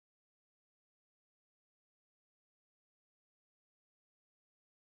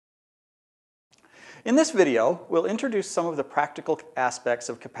In this video, we'll introduce some of the practical aspects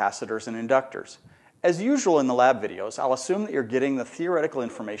of capacitors and inductors. As usual in the lab videos, I'll assume that you're getting the theoretical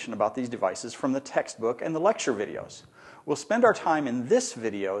information about these devices from the textbook and the lecture videos. We'll spend our time in this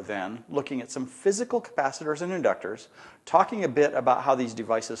video then looking at some physical capacitors and inductors, talking a bit about how these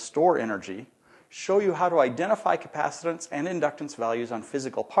devices store energy, show you how to identify capacitance and inductance values on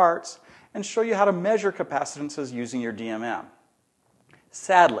physical parts, and show you how to measure capacitances using your DMM.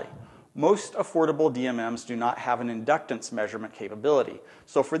 Sadly, most affordable DMMs do not have an inductance measurement capability.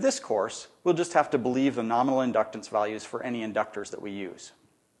 So for this course, we'll just have to believe the nominal inductance values for any inductors that we use.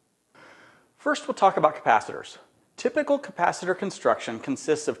 First, we'll talk about capacitors. Typical capacitor construction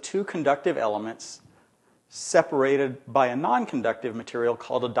consists of two conductive elements separated by a non-conductive material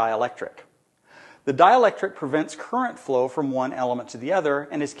called a dielectric. The dielectric prevents current flow from one element to the other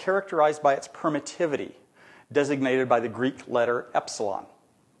and is characterized by its permittivity, designated by the Greek letter epsilon.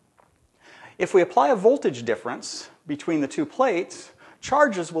 If we apply a voltage difference between the two plates,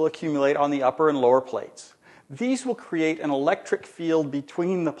 charges will accumulate on the upper and lower plates. These will create an electric field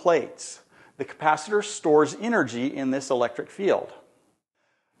between the plates. The capacitor stores energy in this electric field.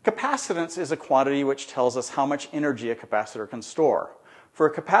 Capacitance is a quantity which tells us how much energy a capacitor can store. For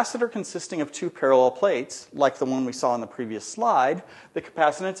a capacitor consisting of two parallel plates, like the one we saw in the previous slide, the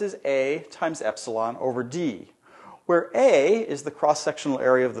capacitance is A times epsilon over D, where A is the cross-sectional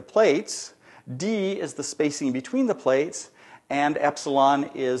area of the plates, D is the spacing between the plates, and epsilon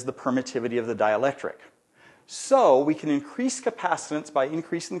is the permittivity of the dielectric. So we can increase capacitance by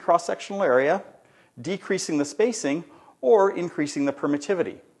increasing the cross-sectional area, decreasing the spacing, or increasing the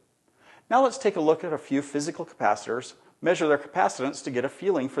permittivity. Now let's take a look at a few physical capacitors, measure their capacitance to get a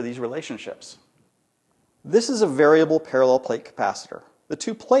feeling for these relationships. This is a variable parallel plate capacitor. The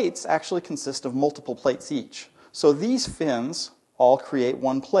two plates actually consist of multiple plates each. So these fins all create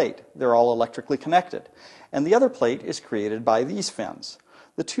one plate. They're all electrically connected. And the other plate is created by these fins.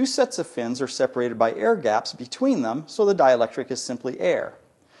 The two sets of fins are separated by air gaps between them, so the dielectric is simply air.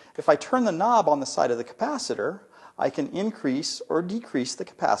 If I turn the knob on the side of the capacitor, I can increase or decrease the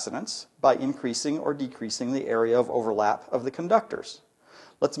capacitance by increasing or decreasing the area of overlap of the conductors.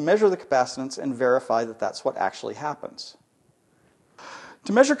 Let's measure the capacitance and verify that that's what actually happens.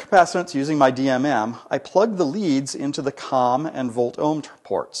 To measure capacitance using my DMM, I plug the leads into the COM and volt-ohm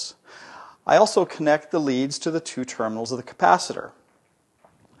ports. I also connect the leads to the two terminals of the capacitor.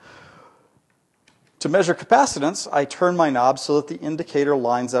 To measure capacitance, I turn my knob so that the indicator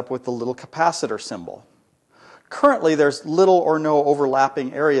lines up with the little capacitor symbol. Currently, there's little or no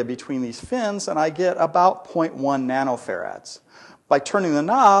overlapping area between these fins, and I get about 0.1 nanofarads. By turning the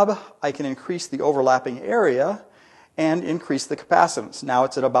knob, I can increase the overlapping area and increase the capacitance. Now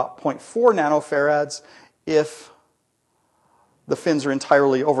it's at about 0.4 nanofarads. If the fins are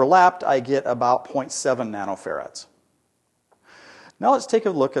entirely overlapped, I get about 0.7 nanofarads. Now let's take a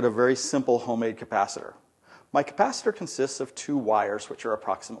look at a very simple homemade capacitor. My capacitor consists of two wires which are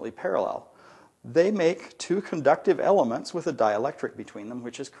approximately parallel. They make two conductive elements with a dielectric between them,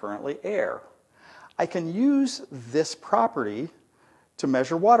 which is currently air. I can use this property to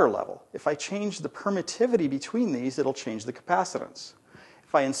measure water level. If I change the permittivity between these, it'll change the capacitance.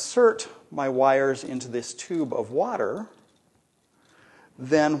 If I insert my wires into this tube of water,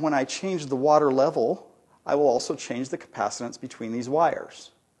 then when I change the water level, I will also change the capacitance between these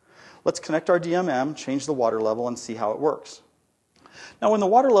wires. Let's connect our DMM, change the water level, and see how it works. Now when the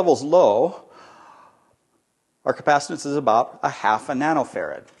water level is low, our capacitance is about 0.5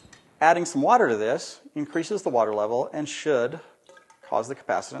 nanofarad. Adding some water to this increases the water level and should cause the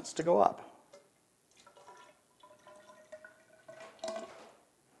capacitance to go up.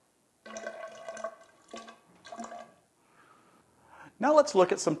 Now let's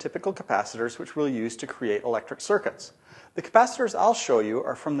look at some typical capacitors which we'll use to create electric circuits. The capacitors I'll show you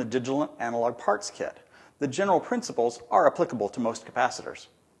are from the Digilent analog parts kit. The general principles are applicable to most capacitors.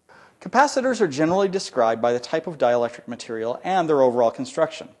 Capacitors are generally described by the type of dielectric material and their overall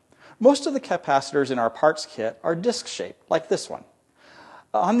construction. Most of the capacitors in our parts kit are disc-shaped, like this one.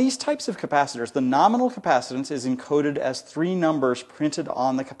 On these types of capacitors, the nominal capacitance is encoded as 3 numbers printed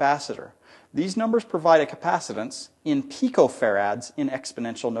on the capacitor. These numbers provide a capacitance in picofarads in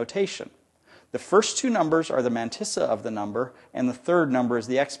exponential notation. The first 2 numbers are the mantissa of the number, and the third number is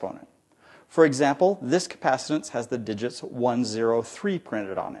the exponent. For example, this capacitance has the digits 103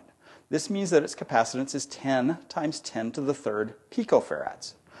 printed on it. This means that its capacitance is 10 times 10 to the third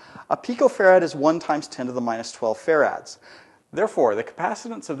picofarads. A picofarad is 1 times 10 to the minus 12 farads. Therefore, the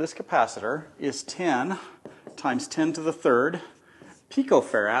capacitance of this capacitor is 10 times 10 to the third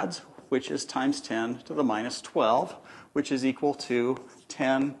picofarads, which is times 10 to the minus 12, which is equal to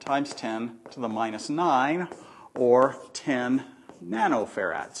 10 times 10 to the minus 9, or 10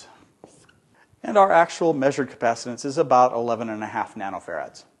 nanofarads. And our actual measured capacitance is about 11.5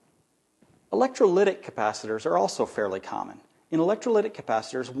 nanofarads. Electrolytic capacitors are also fairly common. In electrolytic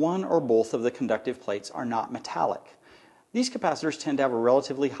capacitors, one or both of the conductive plates are not metallic. These capacitors tend to have a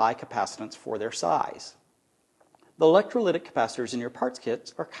relatively high capacitance for their size. The electrolytic capacitors in your parts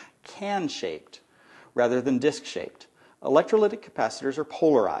kits are can-shaped rather than disc-shaped. Electrolytic capacitors are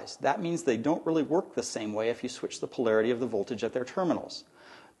polarized. That means they don't really work the same way if you switch the polarity of the voltage at their terminals.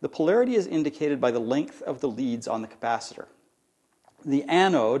 The polarity is indicated by the length of the leads on the capacitor. The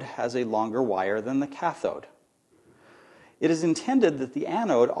anode has a longer wire than the cathode. It is intended that the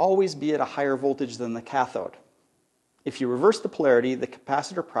anode always be at a higher voltage than the cathode. If you reverse the polarity, the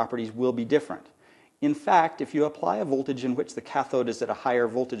capacitor properties will be different. In fact, if you apply a voltage in which the cathode is at a higher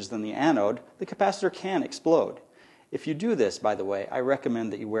voltage than the anode, the capacitor can explode. If you do this, by the way, I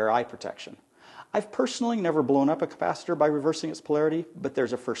recommend that you wear eye protection. I've personally never blown up a capacitor by reversing its polarity, but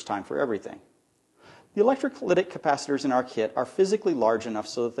there's a first time for everything. The electrolytic capacitors in our kit are physically large enough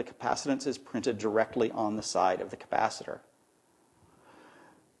so that the capacitance is printed directly on the side of the capacitor.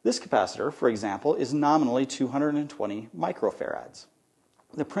 This capacitor, for example, is nominally 220 microfarads.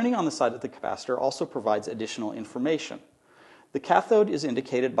 The printing on the side of the capacitor also provides additional information. The cathode is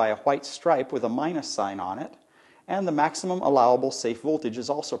indicated by a white stripe with a minus sign on it, and the maximum allowable safe voltage is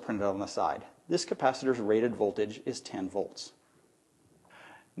also printed on the side. This capacitor's rated voltage is 10 volts.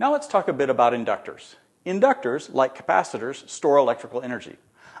 Now let's talk a bit about inductors. Inductors, like capacitors, store electrical energy.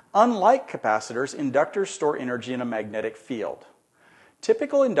 Unlike capacitors, inductors store energy in a magnetic field.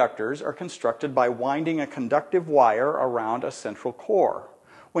 Typical inductors are constructed by winding a conductive wire around a central core.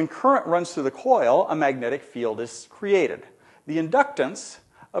 When current runs through the coil, a magnetic field is created. The inductance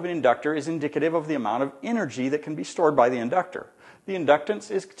of an inductor is indicative of the amount of energy that can be stored by the inductor. The inductance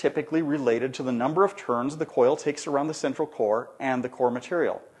is typically related to the number of turns the coil takes around the central core and the core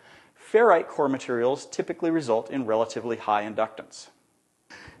material. Ferrite core materials typically result in relatively high inductance.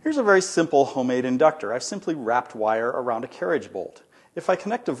 Here's a very simple homemade inductor. I've simply wrapped wire around a carriage bolt. If I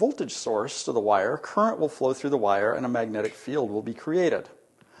connect a voltage source to the wire, current will flow through the wire and a magnetic field will be created.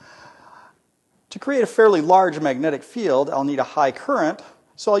 To create a fairly large magnetic field, I'll need a high current,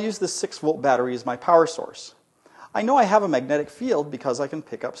 so I'll use this 6-volt battery as my power source. I know I have a magnetic field because I can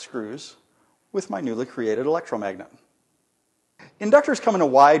pick up screws with my newly created electromagnet. Inductors come in a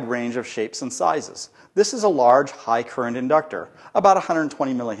wide range of shapes and sizes. This is a large, high current inductor, about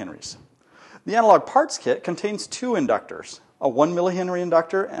 120 millihenries. The analog parts kit contains 2 inductors, a 1 millihenry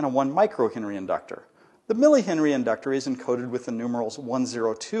inductor and a 1 microhenry inductor. The millihenry inductor is encoded with the numerals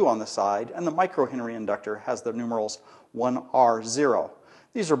 102 on the side, and the microhenry inductor has the numerals 1R0.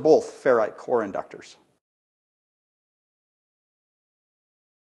 These are both ferrite core inductors.